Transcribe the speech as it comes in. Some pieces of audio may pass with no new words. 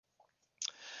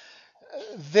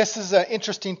This is an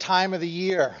interesting time of the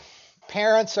year.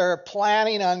 Parents are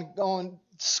planning on going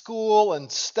to school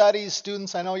and studies.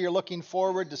 Students, I know you're looking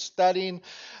forward to studying.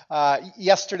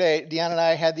 Yesterday, Deanna and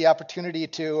I had the opportunity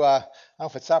to, I don't know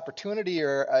if it's opportunity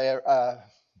or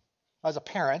as a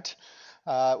parent,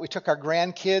 we took our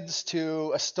grandkids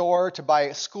to a store to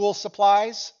buy school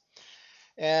supplies.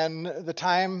 And the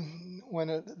time when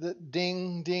the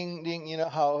ding, ding, ding, you know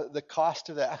how the cost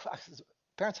of that.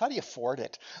 Parents, how do you afford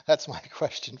it? That's my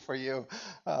question for you.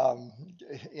 Um,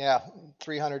 yeah,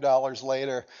 $300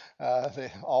 later,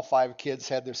 all five kids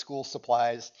had their school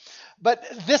supplies. But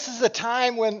this is a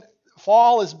time when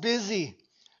fall is busy.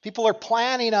 People are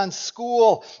planning on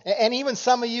school, and even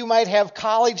some of you might have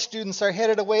college students are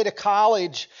headed away to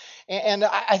college. And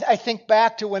I think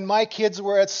back to when my kids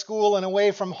were at school and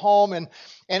away from home,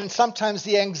 and sometimes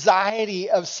the anxiety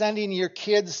of sending your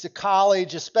kids to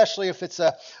college, especially if it's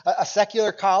a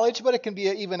secular college, but it can be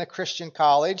even a Christian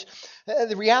college.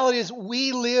 The reality is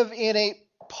we live in a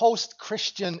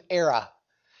post-Christian era,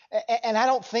 and I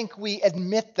don't think we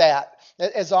admit that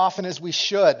as often as we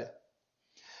should.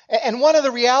 And one of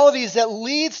the realities that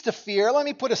leads to fear, let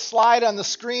me put a slide on the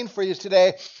screen for you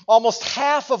today. Almost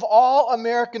half of all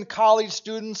American college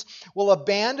students will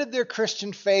abandon their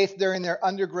Christian faith during their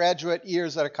undergraduate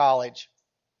years at a college.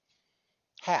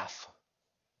 Half.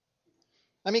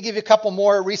 Let me give you a couple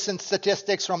more recent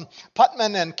statistics from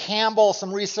Putnam and Campbell,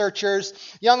 some researchers.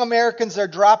 Young Americans are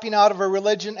dropping out of a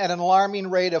religion at an alarming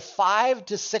rate of 5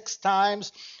 to 6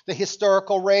 times the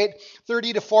historical rate.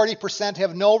 30 to 40%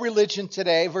 have no religion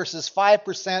today versus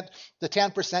 5% to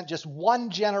 10% just one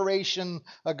generation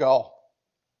ago.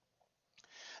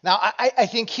 Now, I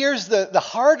think here's the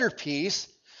harder piece,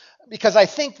 because I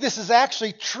think this is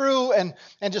actually true, and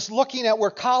just looking at where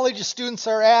college students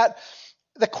are at,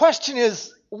 the question is,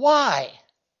 why?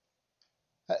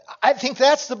 I think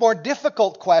that's the more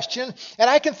difficult question, and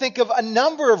I can think of a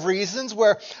number of reasons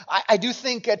where I do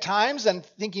think at times, and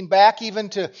thinking back even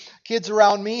to kids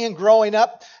around me and growing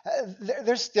up,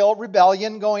 there's still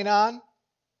rebellion going on.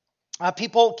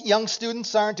 Young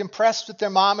students aren't impressed with their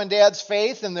mom and dad's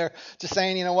faith, and they're just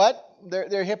saying, you know what,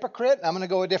 they're a hypocrite, I'm going to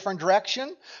go a different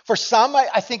direction. For some,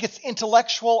 I think it's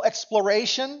intellectual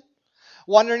exploration,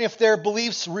 wondering if their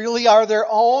beliefs really are their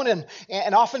own,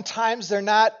 and oftentimes they're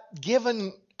not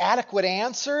given adequate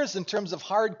answers in terms of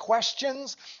hard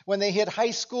questions when they hit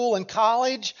high school and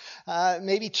college.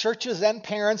 Maybe churches and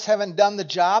parents haven't done the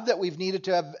job that we've needed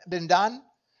to have been done.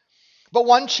 But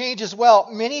one change as well,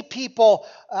 many people,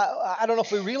 I don't know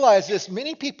if we realize this,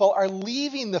 many people are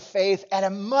leaving the faith at a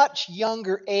much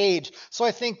younger age. So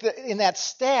I think that in that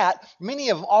stat, many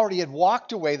of them already had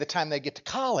walked away the time they get to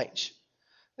college.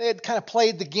 They had kind of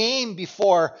played the game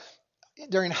before,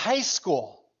 during high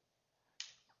school.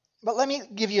 But let me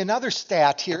give you another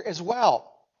stat here as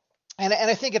well. And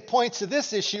I think it points to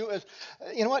this issue of,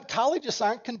 you know what, colleges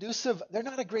aren't conducive. They're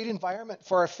not a great environment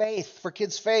for our faith, for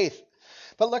kids' faith.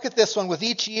 But look at this one. With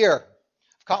each year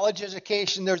of college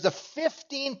education, there's a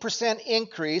 15%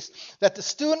 increase that the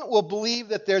student will believe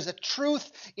that there's a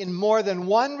truth in more than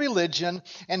one religion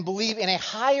and believe in a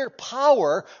higher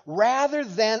power rather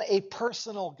than a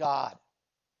personal God.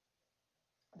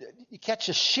 You catch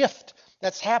a shift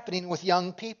that's happening with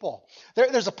young people.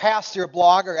 There's a pastor, a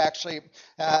blogger actually,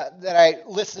 that I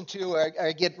listen to, or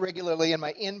I get regularly in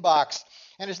my inbox,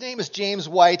 and his name is James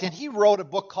White, and he wrote a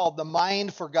book called The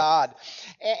Mind for God.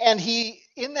 And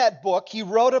in that book, he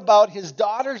wrote about his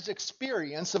daughter's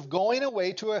experience of going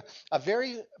away to a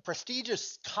very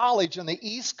prestigious college on the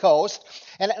East Coast.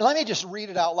 And let me just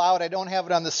read it out loud. I don't have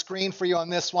it on the screen for you on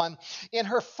this one. In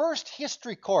her first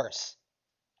history course,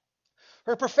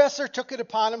 her professor took it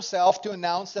upon himself to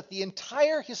announce that the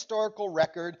entire historical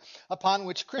record upon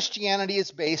which Christianity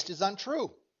is based is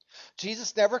untrue.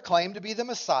 Jesus never claimed to be the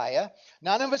Messiah.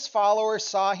 None of his followers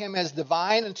saw him as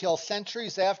divine until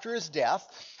centuries after his death.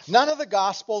 None of the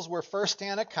Gospels were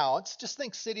first-hand accounts. Just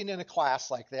think sitting in a class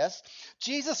like this.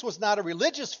 Jesus was not a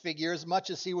religious figure as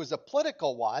much as he was a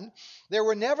political one. There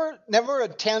were never an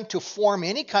attempt to form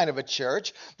any kind of a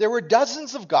church. There were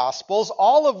dozens of Gospels,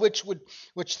 all of which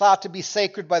thought to be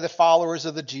sacred by the followers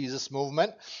of the Jesus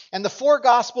movement. And the 4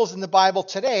 Gospels in the Bible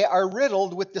today are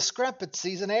riddled with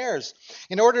discrepancies and errors.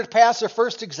 In order to pass her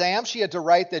first exam, she had to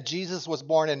write that Jesus was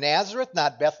born in Nazareth,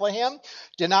 not Bethlehem,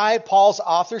 denied Paul's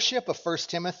authorship of 1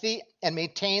 Timothy, and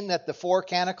maintained that the 4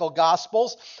 canonical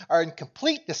Gospels are in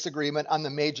complete disagreement on the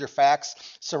major facts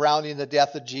surrounding the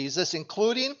death of Jesus,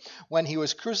 including when he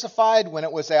was crucified, when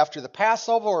it was after the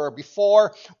Passover or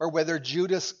before, or whether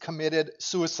Judas committed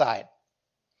suicide.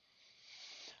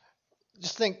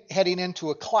 Just think heading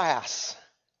into a class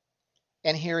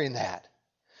and hearing that.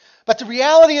 But the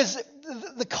reality is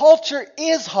the culture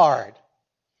is hard.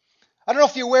 I don't know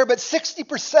if you're aware, but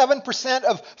 67%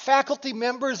 of faculty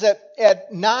members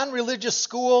at non-religious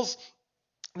schools,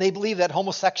 they believe that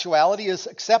homosexuality is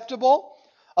acceptable.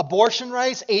 Abortion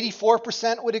rights,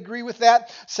 84% would agree with that.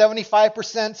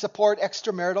 75% support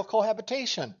extramarital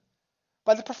cohabitation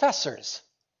by the professors.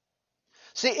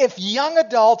 See, if young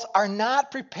adults are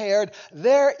not prepared,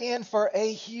 they're in for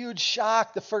a huge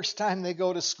shock the first time they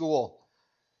go to school.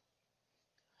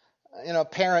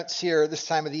 Parents here this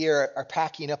time of the year are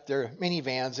packing up their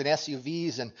minivans and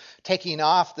SUVs and taking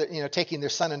their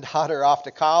son and daughter off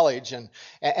to college. And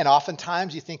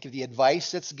oftentimes you think of the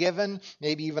advice that's given,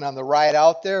 maybe even on the ride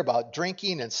out there, about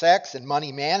drinking and sex and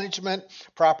money management,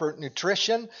 proper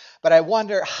nutrition. But I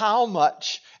wonder how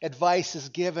much advice is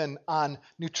given on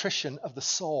nutrition of the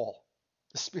soul,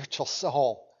 the spiritual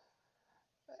soul,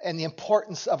 and the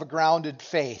importance of a grounded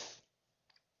faith.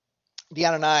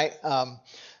 Deanna and I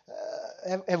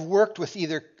have worked with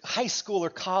either high school or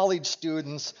college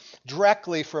students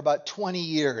directly for about 20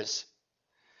 years.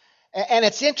 And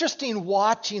it's interesting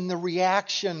watching the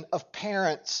reaction of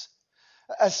parents,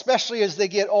 especially as they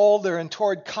get older and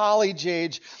toward college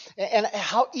age, and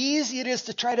how easy it is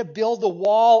to try to build a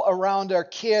wall around our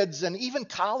kids and even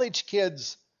college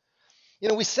kids.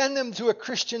 We send them to a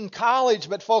Christian college,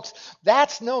 but folks,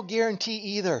 that's no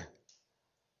guarantee either.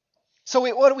 So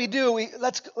what do?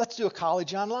 Let's do a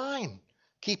college online.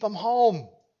 Keep them home.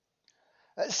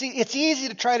 See, it's easy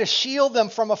to try to shield them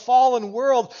from a fallen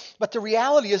world, but the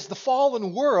reality is the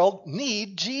fallen world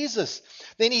need Jesus.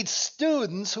 They need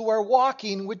students who are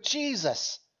walking with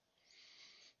Jesus.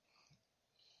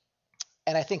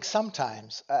 And I think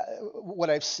sometimes, what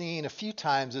I've seen a few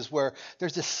times is where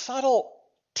there's this subtle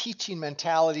teaching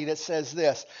mentality that says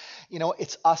this,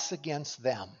 it's us against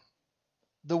them.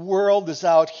 The world is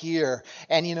out here,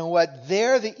 and you know what?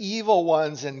 They're the evil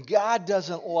ones, and God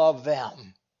doesn't love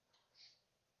them,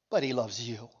 but He loves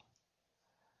you.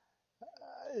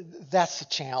 That's the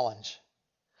challenge.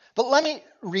 But let me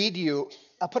read you,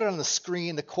 I'll put it on the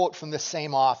screen, the quote from this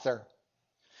same author.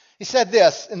 He said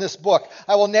this in this book: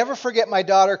 "I will never forget my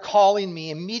daughter calling me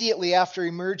immediately after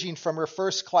emerging from her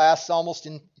first class, almost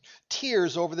in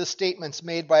tears over the statements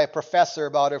made by a professor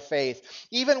about her faith.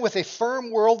 Even with a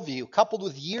firm worldview, coupled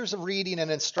with years of reading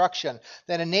and instruction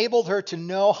that enabled her to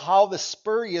know how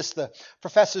spurious the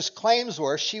professor's claims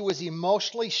were, she was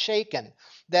emotionally shaken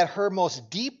that her most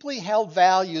deeply held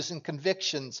values and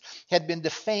convictions had been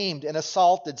defamed and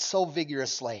assaulted so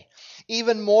vigorously.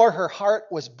 Even more, her heart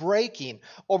was breaking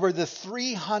over the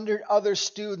 300 other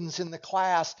students in the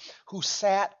class who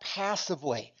sat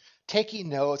passively, taking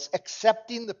notes,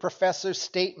 accepting the professor's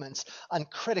statements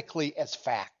uncritically as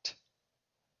fact."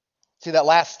 See, that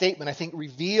last statement, I think,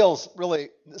 reveals really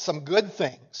some good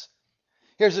things.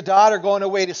 Here's a daughter going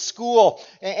away to school,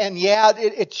 and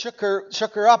it shook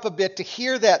her up a bit to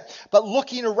hear that. But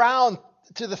looking around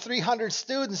to the 300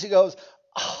 students, he goes,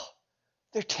 "Oh,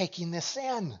 they're taking this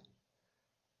in."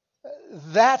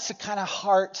 That's the kind of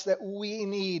hearts that we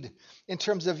need in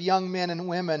terms of young men and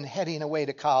women heading away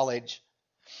to college.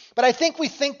 But I think we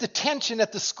think the tension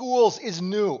at the schools is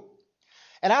new.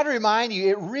 And I'd remind you,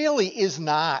 it really is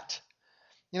not.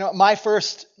 My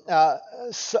first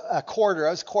quarter,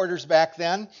 I was quarters back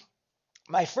then,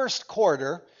 my first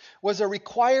quarter was a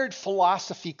required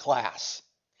philosophy class.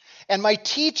 And my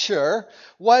teacher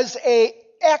was an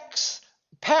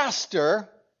ex-pastor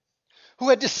who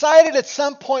had decided at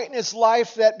some point in his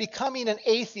life that becoming an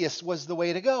atheist was the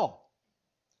way to go.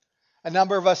 A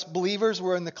number of us believers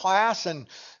were in the class, and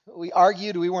we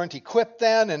argued we weren't equipped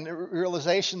then, and the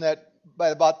realization that by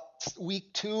about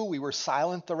week 2, we were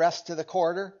silent the rest of the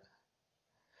quarter.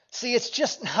 See, it's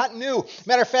just not new.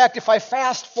 Matter of fact, if I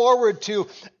fast forward to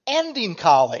ending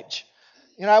college,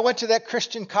 I went to that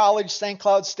Christian college, St.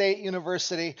 Cloud State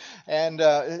University, and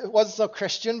it wasn't so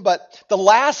Christian, but the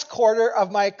last quarter of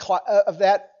my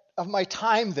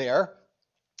time there,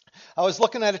 I was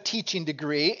looking at a teaching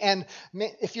degree, and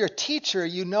if you're a teacher,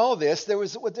 you know this.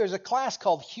 There's a class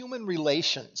called Human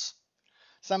Relations.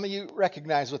 Some of you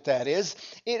recognize what that is.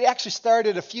 It actually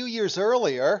started a few years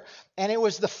earlier, and it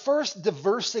was the first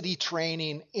diversity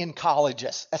training in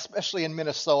colleges, especially in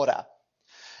Minnesota.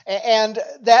 And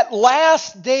that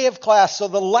last day of class, so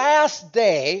the last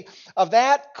day of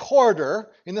that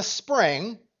quarter in the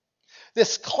spring,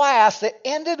 this class that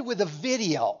ended with a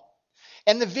video.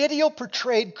 And the video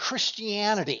portrayed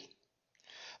Christianity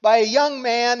by a young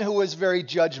man who was very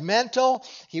judgmental.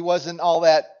 He wasn't all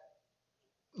that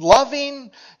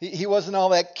loving. He wasn't all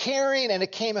that caring. And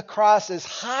it came across as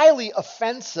highly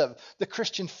offensive, the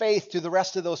Christian faith, to the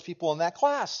rest of those people in that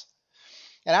class.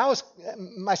 And I was,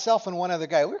 myself and one other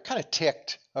guy, we were kind of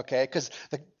ticked, okay, because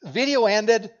the video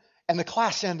ended and the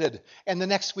class ended, and the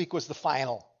next week was the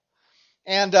final.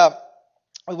 And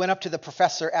we went up to the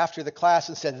professor after the class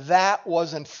and said, that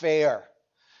wasn't fair.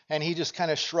 And he just kind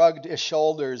of shrugged his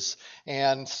shoulders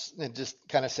and just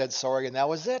kind of said sorry, and that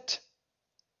was it.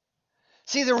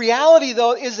 See, the reality,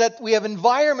 though, is that we have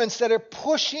environments that are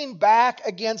pushing back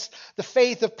against the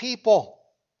faith of people.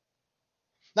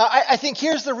 Now, I think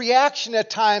here's the reaction at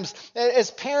times.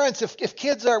 As parents, if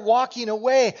kids are walking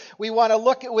away, we want to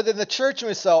look at within the church and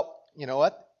we say, you know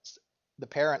what? The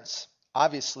parents,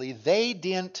 obviously, they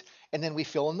didn't, and then we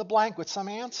fill in the blank with some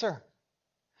answer.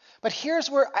 But here's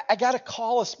where I got to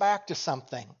call us back to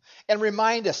something and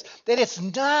remind us that it's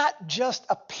not just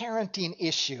a parenting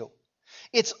issue.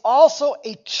 It's also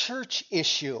a church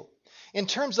issue in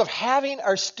terms of having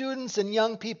our students and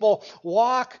young people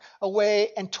walk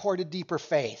away and toward a deeper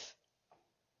faith.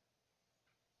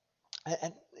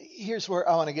 And here's where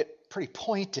I want to get pretty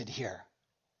pointed here.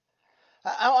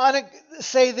 I want to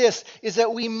say this, is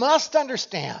that we must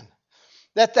understand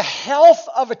that the health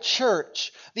of a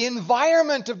church, the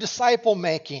environment of disciple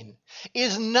making,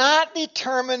 is not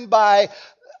determined by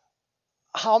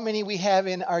how many we have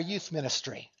in our youth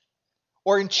ministry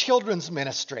or in children's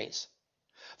ministries.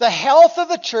 The health of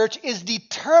the church is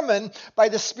determined by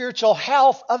the spiritual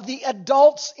health of the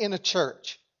adults in a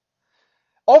church.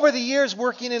 Over the years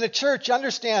working in a church,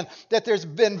 understand that there's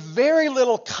been very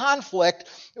little conflict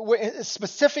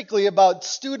specifically about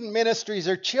student ministries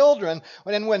or children.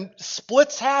 And when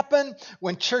splits happen,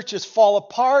 when churches fall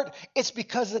apart, it's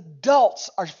because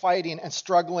adults are fighting and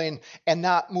struggling and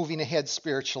not moving ahead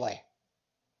spiritually.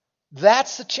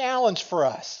 That's the challenge for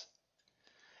us.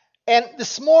 And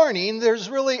this morning, there's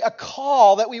really a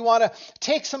call that we want to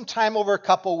take some time over a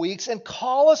couple weeks and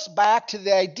call us back to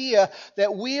the idea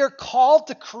that we are called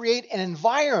to create an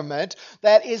environment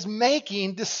that is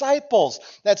making disciples,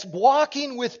 that's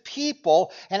walking with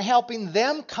people and helping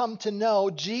them come to know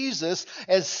Jesus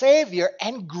as Savior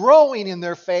and growing in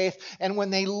their faith. And when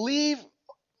they leave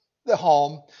the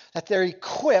home, that they're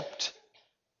equipped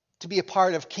to be a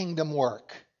part of kingdom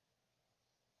work.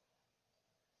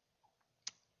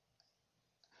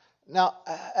 Now,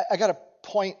 I got to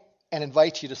point and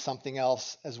invite you to something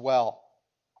else as well.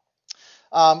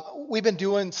 We've been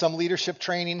doing some leadership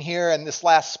training here, and this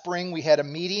last spring we had a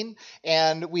meeting,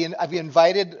 and I've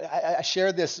invited, I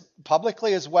shared this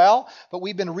publicly as well, but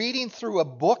we've been reading through a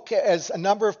book as a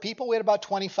number of people. We had about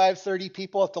 25, 30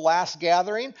 people at the last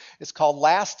gathering. It's called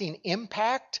Lasting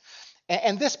Impact.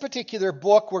 And this particular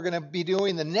book, we're going to be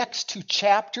doing the next 2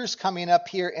 chapters coming up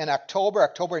here in October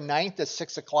 9th at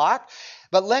 6 o'clock.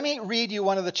 But let me read you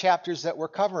one of the chapters that we're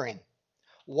covering.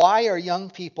 Why are young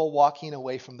people walking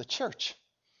away from the church?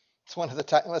 That's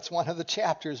one of the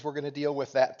chapters we're going to deal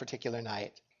with that particular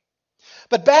night.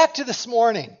 But back to this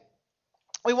morning.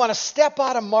 We want to step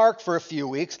out of Mark for a few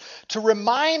weeks to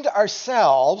remind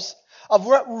ourselves of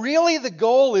what really the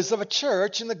goal is of a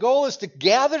church. And the goal is to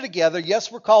gather together. Yes,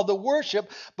 we're called to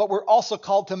worship, but we're also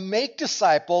called to make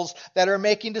disciples that are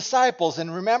making disciples.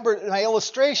 And remember, my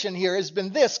illustration here has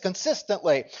been this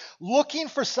consistently. Looking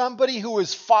for somebody who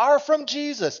is far from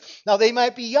Jesus. Now, they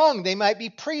might be young, they might be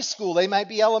preschool, they might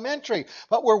be elementary,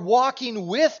 but we're walking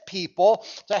with people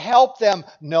to help them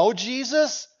know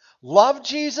Jesus, love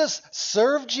Jesus,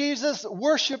 serve Jesus,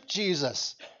 worship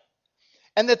Jesus.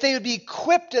 And that they would be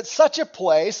equipped at such a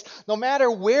place, no matter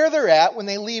where they're at, when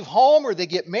they leave home or they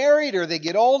get married or they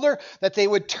get older, that they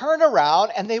would turn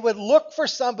around and they would look for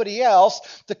somebody else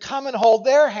to come and hold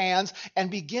their hands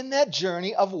and begin that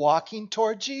journey of walking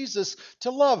toward Jesus,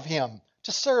 to love him,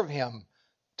 to serve him,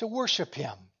 to worship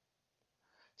him.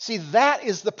 See, that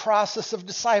is the process of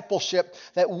discipleship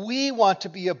that we want to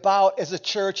be about as a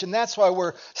church, and that's why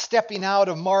we're stepping out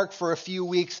of Mark for a few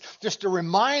weeks, just to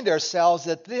remind ourselves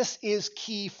that this is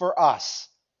key for us.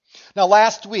 Now,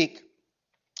 last week,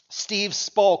 Steve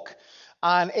spoke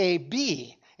on a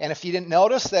bee, and if you didn't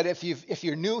notice that, if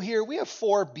you're new here, we have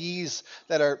 4 bees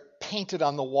that are painted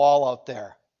on the wall out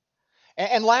there.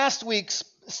 And last week,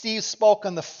 Steve spoke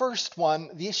on the first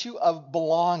one, the issue of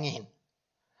belonging.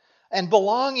 And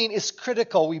belonging is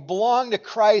critical. We belong to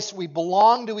Christ. We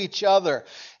belong to each other.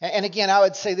 And again, I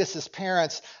would say this as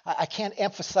parents, I can't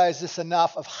emphasize this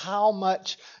enough of how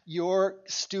much your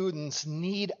students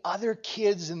need other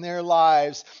kids in their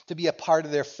lives to be a part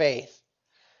of their faith.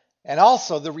 And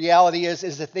also the reality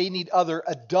is that they need other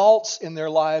adults in their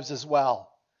lives as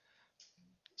well.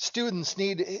 Students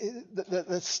need,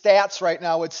 the stats right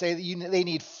now would say that they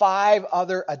need 5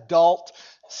 other adult,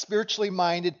 spiritually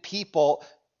minded people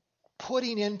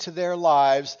putting into their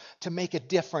lives to make a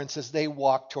difference as they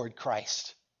walk toward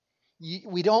Christ.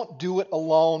 We don't do it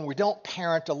alone. We don't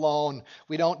parent alone.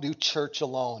 We don't do church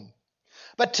alone.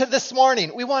 But to this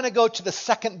morning, we want to go to the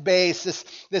second base,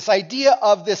 this idea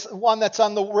of this one that's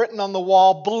written on the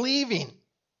wall, believing.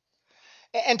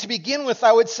 And to begin with,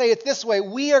 I would say it this way.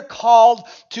 We are called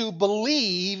to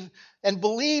believe, and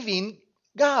believing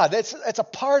God. It's a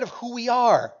part of who we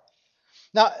are.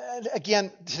 Now, again,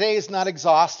 today is not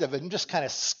exhaustive. I'm just kind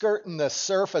of skirting the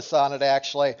surface on it,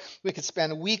 actually. We could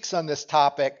spend weeks on this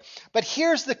topic. But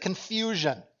here's the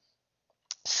confusion.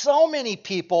 So many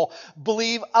people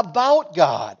believe about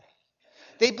God.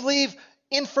 They believe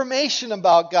information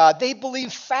about God. They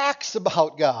believe facts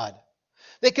about God.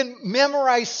 They can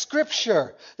memorize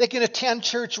Scripture. They can attend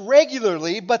church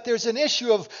regularly, but there's an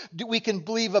issue of we can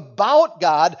believe about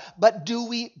God, but do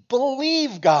we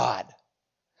believe God?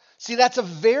 See, that's a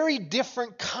very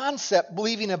different concept,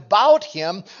 believing about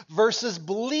Him versus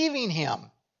believing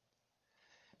Him.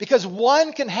 Because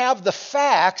one can have the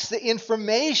facts, the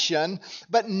information,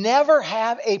 but never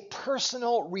have a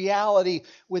personal reality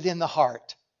within the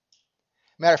heart.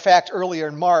 Matter of fact, earlier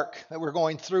in Mark, that we're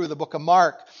going through the book of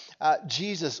Mark,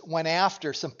 Jesus went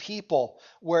after some people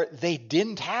where they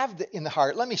didn't have in the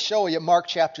heart. Let me show you Mark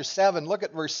chapter 7. Look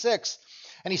at verse 6.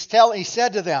 And he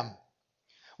said to them,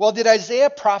 well, did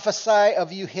Isaiah prophesy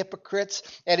of you hypocrites?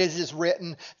 And as is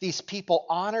written, these people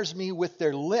honors me with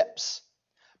their lips,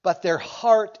 but their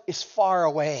heart is far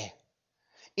away.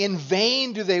 In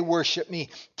vain do they worship me,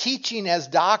 teaching as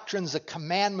doctrines the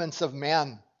commandments of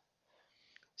men.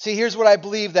 See, here's what I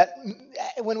believe, that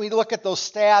when we look at those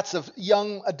stats of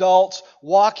young adults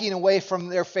walking away from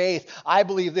their faith, I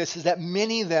believe this is that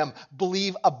many of them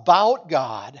believe about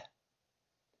God,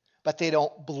 but they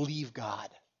don't believe God.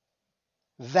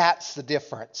 That's the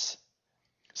difference.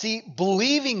 See,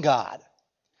 believing God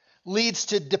leads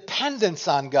to dependence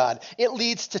on God. It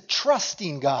leads to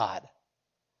trusting God.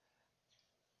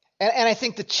 And I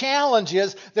think the challenge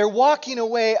is they're walking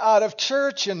away out of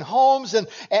church and homes and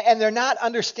they're not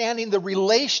understanding the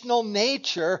relational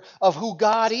nature of who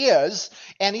God is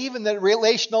and even the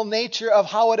relational nature of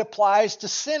how it applies to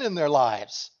sin in their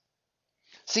lives.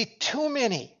 See, too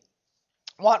many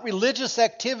want religious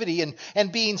activity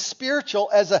and being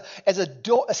spiritual as a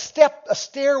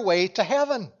stairway to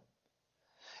heaven.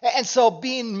 And so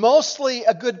being mostly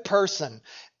a good person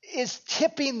is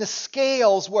tipping the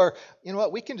scales where, you know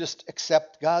what, we can just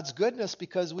accept God's goodness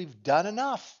because we've done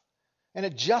enough. And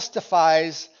it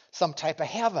justifies some type of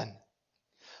heaven.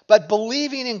 But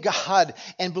believing in God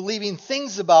and believing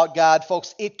things about God,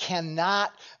 folks, it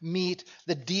cannot meet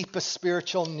the deepest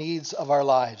spiritual needs of our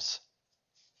lives.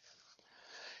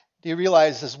 Do you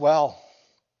realize as well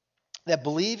that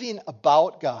believing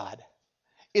about God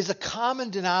is a common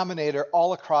denominator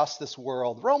all across this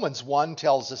world? Romans 1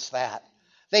 tells us that.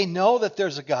 They know that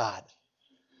there's a God.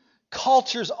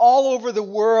 Cultures all over the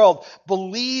world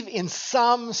believe in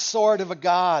some sort of a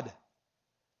God.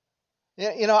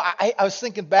 You know, I was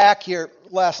thinking back here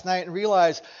last night and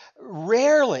realized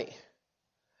rarely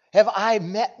have I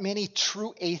met many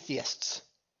true atheists.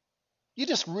 You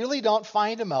just really don't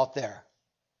find them out there.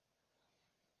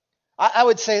 I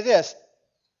would say this,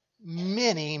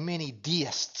 many, many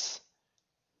deists.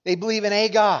 They believe in a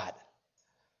God.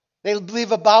 They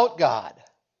believe about God.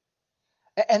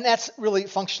 And that's really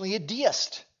functionally a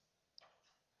deist.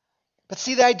 But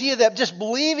see, the idea that just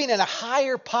believing in a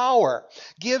higher power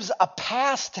gives a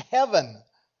pass to heaven,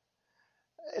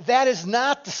 that is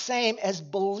not the same as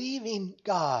believing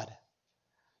God.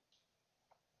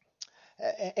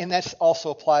 And that also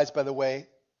applies, by the way,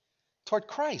 toward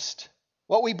Christ.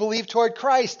 What we believe toward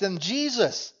Christ and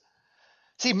Jesus.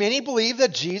 See, many believe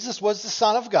that Jesus was the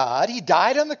Son of God. He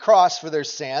died on the cross for their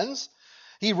sins.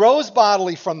 He rose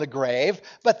bodily from the grave,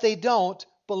 but they don't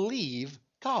believe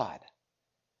God.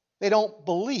 They don't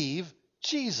believe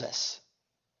Jesus.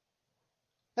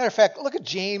 Matter of fact, look at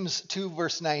James 2,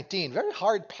 verse 19. Very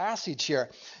hard passage here.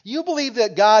 You believe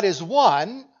that God is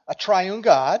one, a triune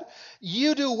God.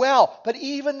 You do well, but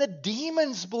even the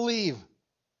demons believe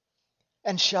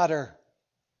and shudder.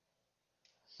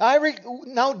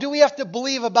 Now, do we have to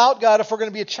believe about God if we're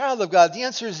going to be a child of God? The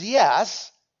answer is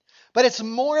yes, but it's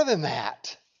more than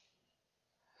that.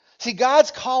 See,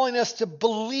 God's calling us to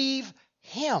believe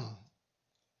Him.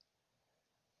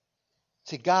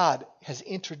 See, God has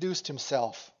introduced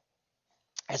Himself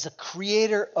as a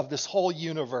creator of this whole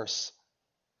universe.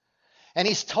 And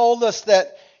He's told us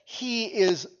that He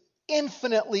is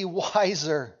infinitely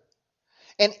wiser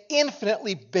and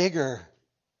infinitely bigger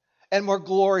and more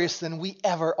glorious than we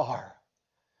ever are.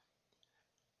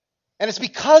 And it's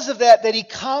because of that that he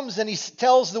comes and he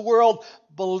tells the world,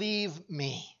 believe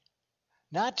me.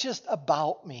 Not just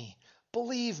about me,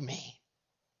 believe me.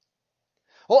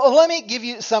 Well, let me give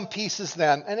you some pieces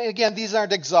then. And again, these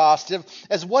aren't exhaustive,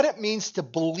 as what it means to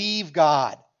believe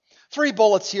God. 3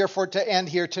 bullets here to end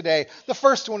here today. The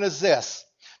first one is this,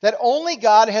 that only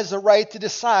God has the right to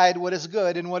decide what is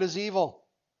good and what is evil.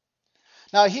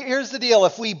 Now, here's the deal.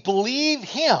 If we believe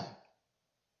him,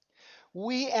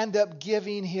 we end up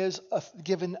giving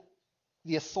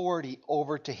the authority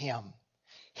over to him.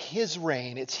 His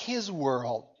reign. It's his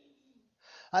world.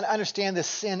 I understand this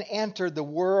sin entered the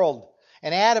world,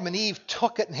 and Adam and Eve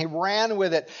took it and they ran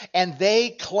with it, and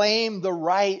they claimed the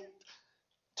right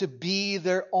to be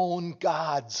their own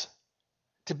gods,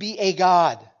 to be a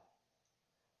god.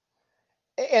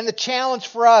 And the challenge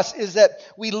for us is that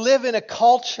we live in a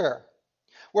culture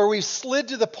where we've slid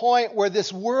to the point where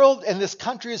this world and this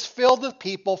country is filled with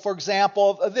people, for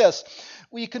example, of this.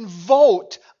 We can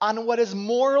vote on what is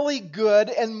morally good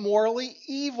and morally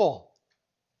evil.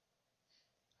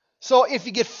 So if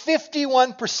you get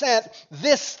 51%,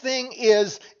 this thing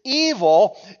is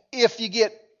evil. If you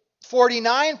get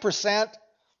 49%,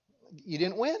 you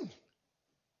didn't win.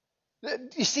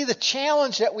 You see the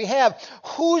challenge that we have.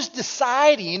 Who's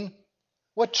deciding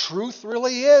what truth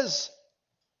really is?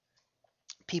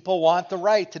 People want the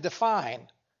right to define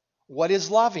what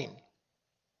is loving,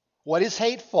 what is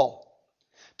hateful.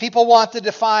 People want to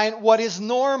define what is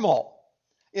normal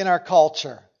in our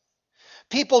culture.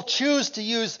 People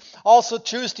also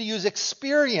choose to use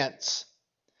experience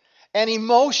and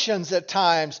emotions at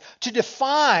times to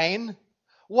define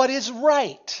what is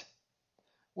right.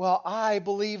 Well, I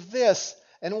believe this.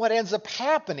 And what ends up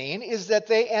happening is that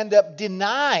they end up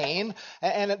denying,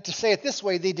 and to say it this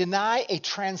way, they deny a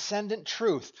transcendent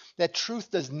truth. That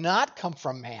truth does not come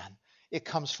from man. It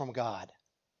comes from God.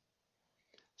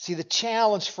 See, the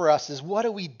challenge for us is, what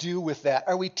do we do with that?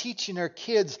 Are we teaching our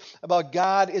kids about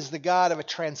God is the God of a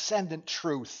transcendent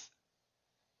truth?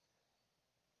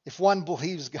 If one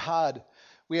believes God,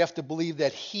 we have to believe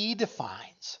that he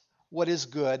defines what is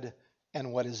good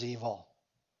and what is evil.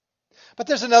 But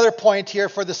there's another point here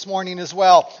for this morning as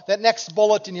well. That next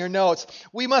bullet in your notes.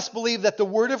 We must believe that the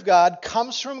Word of God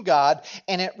comes from God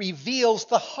and it reveals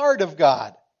the heart of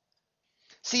God.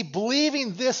 See,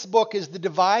 believing this book is the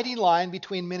dividing line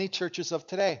between many churches of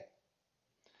today.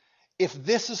 If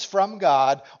this is from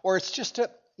God, or it's just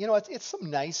it's some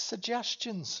nice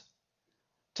suggestions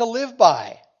to live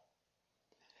by.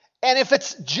 And if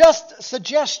it's just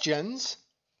suggestions,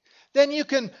 then you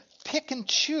can pick and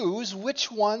choose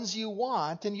which ones you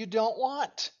want and you don't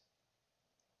want.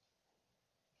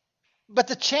 But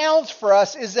the challenge for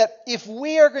us is that if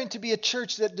we are going to be a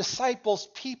church that disciples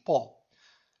people,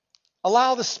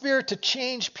 allow the Spirit to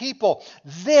change people,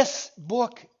 this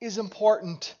book is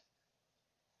important.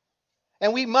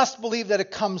 And we must believe that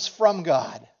it comes from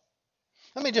God.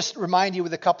 Let me just remind you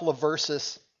with a couple of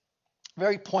verses,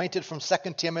 very pointed from 2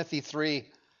 Timothy 3.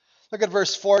 Look at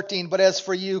verse 14. But as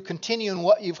for you, continue in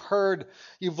what you've heard,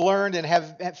 you've learned, and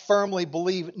have firmly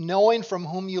believed, knowing from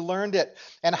whom you learned it,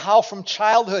 and how from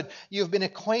childhood you have been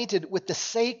acquainted with the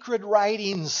sacred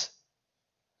writings,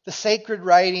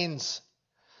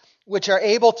 which are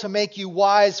able to make you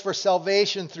wise for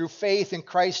salvation through faith in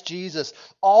Christ Jesus.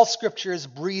 All Scripture is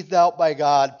breathed out by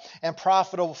God and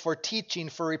profitable for teaching,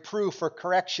 for reproof, for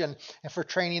correction, and for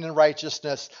training in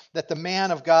righteousness, that the man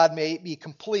of God may be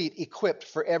complete, equipped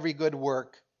for every good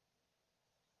work.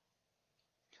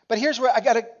 But here's where I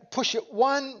got to push it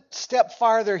one step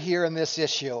farther here in this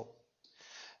issue.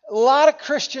 A lot of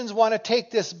Christians want to take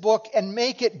this book and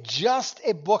make it just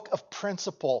a book of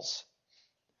principles.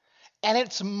 And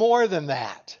it's more than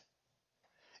that.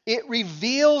 It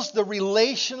reveals the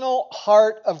relational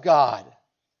heart of God.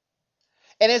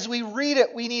 And as we read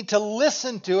it, we need to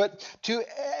listen to it to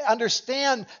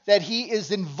understand that he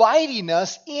is inviting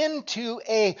us into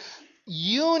a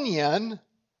union,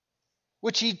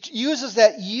 which he uses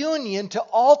that union to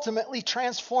ultimately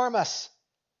transform us.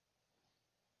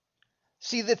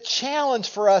 See, the challenge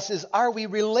for us is, are we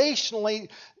relationally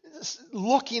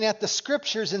looking at the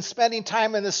Scriptures and spending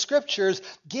time in the Scriptures,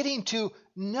 getting to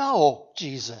know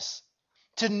Jesus,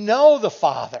 to know the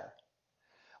Father?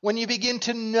 When you begin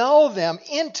to know them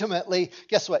intimately,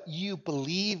 guess what? You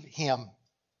believe him.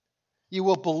 You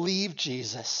will believe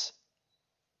Jesus.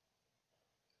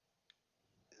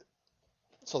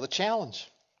 So the challenge,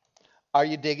 are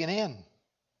you digging in?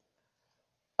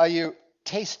 Are you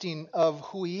tasting of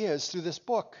who he is through this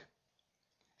book?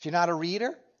 If you're not a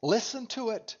reader, listen to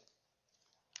it.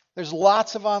 There's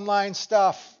lots of online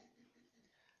stuff.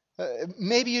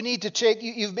 Maybe you need to check,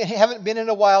 haven't been in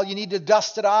a while, you need to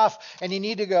dust it off, and you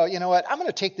need to go, you know what, I'm going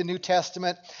to take the New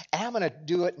Testament, and I'm going to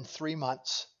do it in 3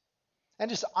 months. And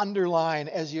just underline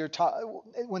as you're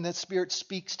when the Spirit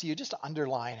speaks to you, just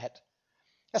underline it.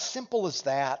 As simple as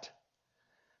that.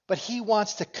 But he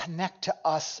wants to connect to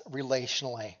us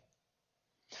relationally.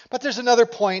 But there's another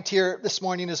point here this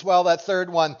morning as well, that third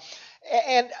one.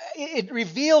 And it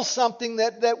reveals something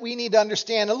that we need to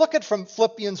understand. And look at from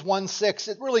Philippians 1:6.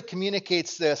 It really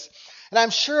communicates this. And I'm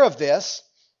sure of this,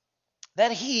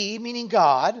 that he, meaning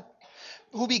God,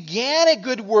 who began a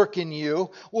good work in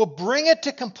you, will bring it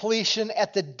to completion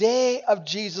at the day of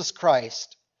Jesus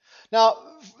Christ. Now,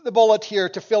 the bullet here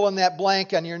to fill in that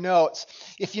blank on your notes.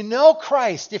 If you know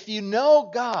Christ, if you know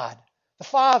God, the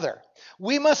Father,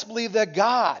 we must believe that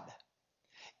God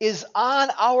is on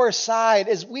our side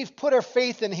as we've put our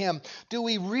faith in him. Do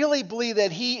we really believe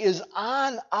that he is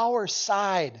on our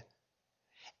side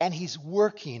and he's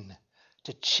working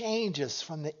to change us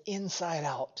from the inside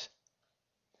out?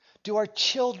 Do our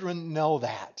children know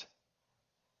that?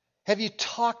 Have you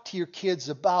talked to your kids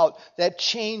about that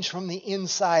change from the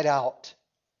inside out?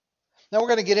 Now, we're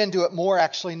going to get into it more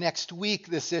actually next week,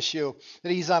 this issue,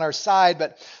 that he's on our side.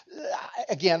 But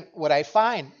again, what I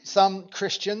find, some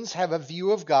Christians have a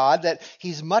view of God that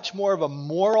he's much more of a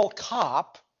moral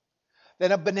cop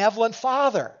than a benevolent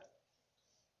father.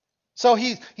 So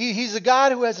he's a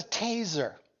God who has a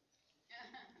taser.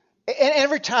 And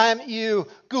every time you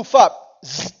goof up,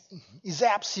 he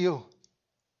zaps you.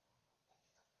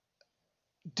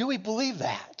 Do we believe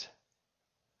that?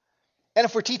 And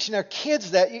if we're teaching our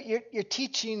kids that, you're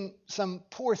teaching some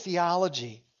poor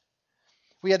theology.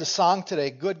 We had a song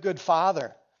today, Good, Good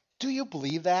Father. Do you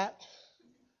believe that?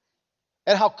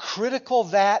 And how critical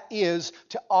that is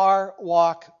to our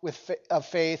walk of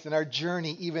faith and our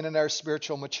journey, even in our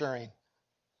spiritual maturing.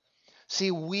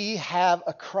 See, we have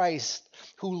a Christ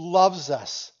who loves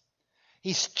us.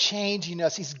 He's changing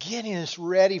us. He's getting us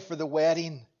ready for the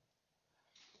wedding.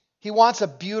 He wants a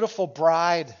beautiful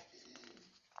bride.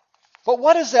 But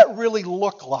what does that really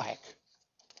look like?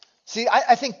 See,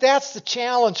 I think that's the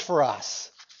challenge for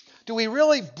us. Do we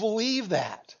really believe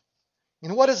that?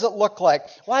 And what does it look like?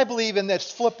 Well, I believe in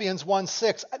this Philippians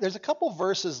 1:6. There's a couple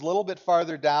verses a little bit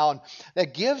farther down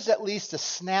that gives at least a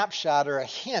snapshot or a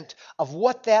hint of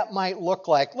what that might look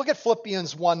like. Look at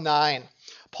Philippians 1:9.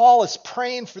 Paul is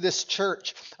praying for this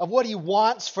church of what he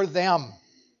wants for them.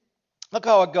 Look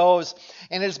how it goes.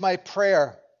 And it is my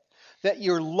prayer that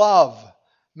your love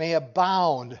may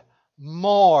abound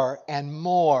more and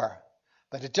more.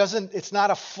 But it's not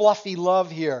a fluffy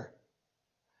love here.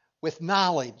 With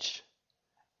knowledge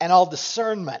and all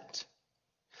discernment,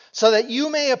 so that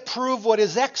you may approve what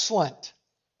is excellent.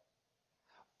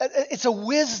 It's a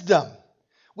wisdom.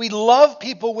 We love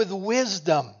people with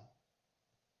wisdom.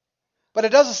 But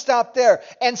it doesn't stop there.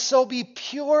 And so be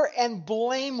pure and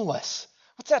blameless.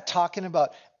 What's that talking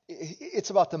about? It's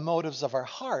about the motives of our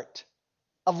heart,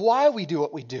 of why we do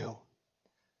what we do.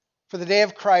 For the day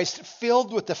of Christ,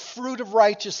 filled with the fruit of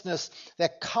righteousness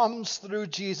that comes through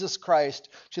Jesus Christ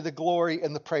to the glory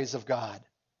and the praise of God.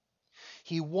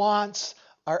 He wants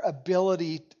our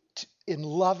ability in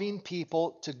loving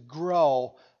people to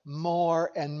grow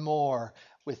more and more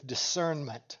with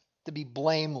discernment, to be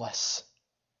blameless.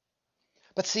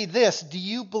 But see this, do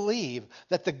you believe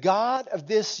that the God of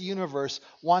this universe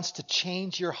wants to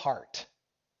change your heart?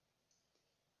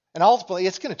 And ultimately,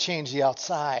 it's going to change the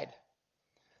outside.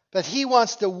 But he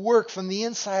wants to work from the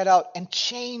inside out and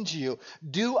change you.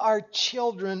 Do our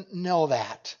children know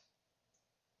that?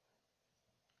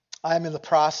 I'm in the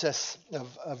process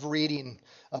of reading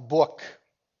a book.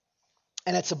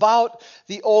 And it's about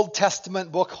the Old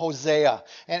Testament book Hosea.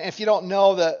 And if you don't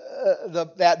know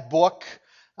that book,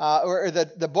 or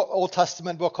the Old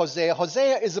Testament book Hosea,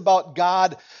 Hosea is about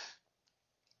God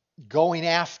going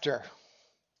after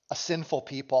a sinful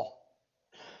people.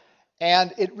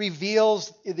 And it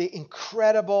reveals the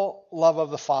incredible love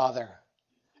of the Father.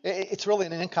 It's really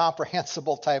an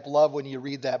incomprehensible type love when you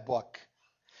read that book.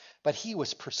 But he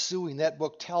was pursuing, that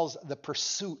book tells the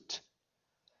pursuit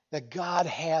that God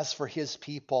has for his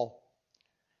people.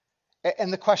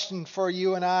 And the question for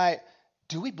you and I,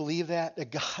 do we believe that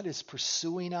God is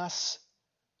pursuing us?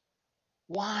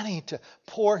 Wanting to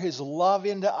pour his love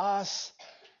into us,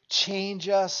 change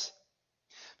us?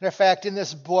 Matter of fact, in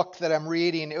this book that I'm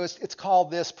reading, it's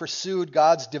called this, Pursued,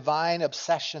 God's Divine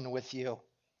Obsession with You.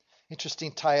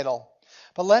 Interesting title.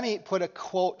 But let me put a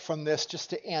quote from this just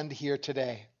to end here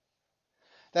today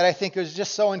that I think is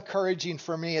just so encouraging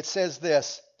for me. It says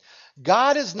this,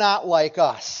 God is not like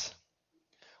us.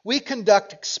 We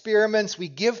conduct experiments, we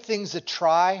give things a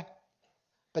try.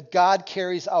 but God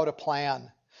carries out a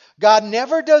plan. God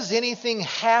never does anything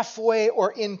halfway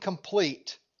or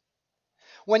incomplete.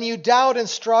 When you doubt and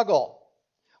struggle,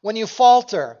 when you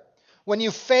falter, when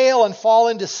you fail and fall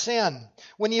into sin,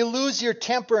 when you lose your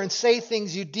temper and say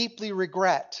things you deeply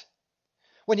regret,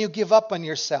 when you give up on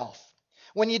yourself,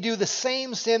 when you do the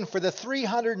same sin for the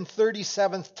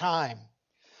 337th time,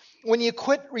 when you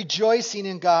quit rejoicing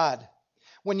in God,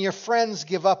 when your friends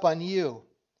give up on you,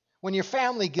 when your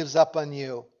family gives up on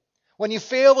you, when you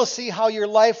fail to see how your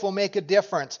life will make a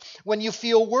difference, when you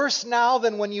feel worse now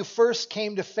than when you first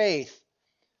came to faith,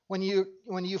 when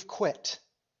you've quit,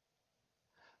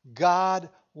 God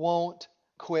won't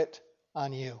quit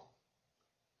on you.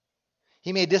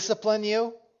 He may discipline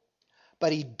you,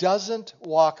 but He doesn't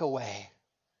walk away.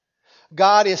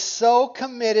 God is so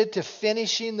committed to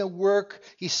finishing the work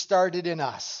He started in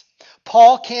us.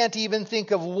 Paul can't even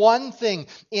think of one thing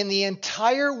in the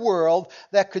entire world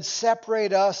that could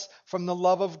separate us from the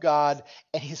love of God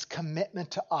and His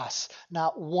commitment to us.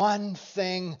 Not one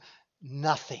thing,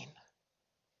 nothing.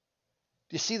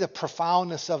 Do you see the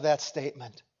profoundness of that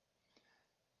statement?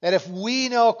 That if we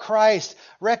know Christ,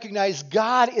 recognize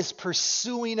God is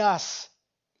pursuing us,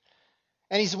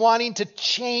 and He's wanting to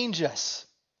change us,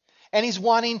 and He's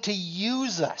wanting to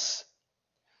use us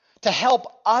to help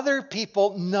other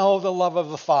people know the love of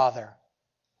the Father.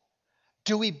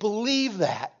 Do we believe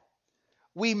that?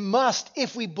 We must.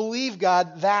 If we believe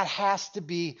God, that has to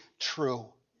be true.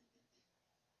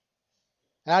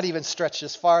 And I'd even stretch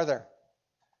this farther.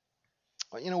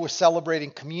 We're celebrating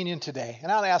communion today.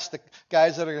 And I'll ask the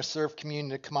guys that are going to serve communion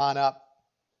to come on up.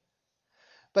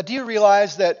 But do you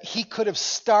realize that He could have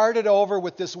started over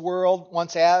with this world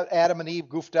once Adam and Eve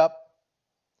goofed up?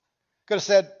 Could have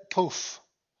said, poof,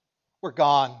 we're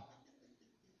gone.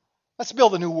 Let's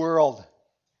build a new world.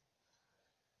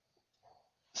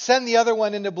 Send the other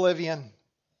one into oblivion.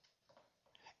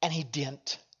 And He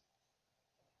didn't.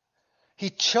 He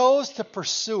chose to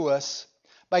pursue us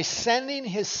by sending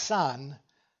His Son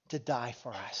to die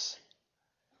for us.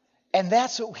 And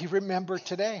that's what we remember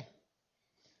today.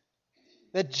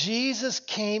 That Jesus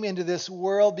came into this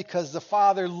world because the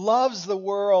Father loves the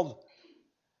world.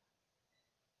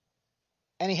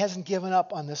 And He hasn't given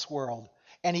up on this world.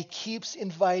 And He keeps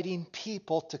inviting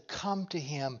people to come to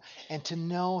Him and to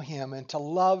know Him and to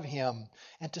love Him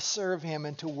and to serve Him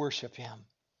and to worship Him.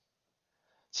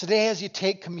 Today, as you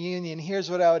take communion, here's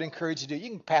what I would encourage you to do. You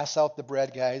can pass out the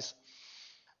bread, guys.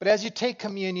 But as you take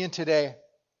communion today,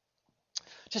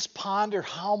 just ponder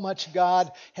how much God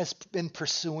has been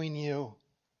pursuing you.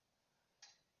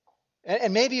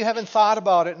 And maybe you haven't thought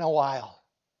about it in a while.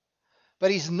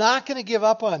 But He's not going to give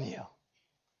up on you.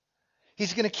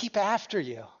 He's going to keep after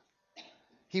you.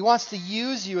 He wants to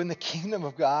use you in the kingdom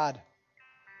of God.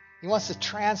 He wants to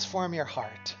transform your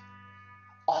heart.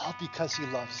 All because He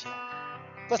loves you.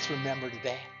 Let's remember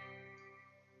today.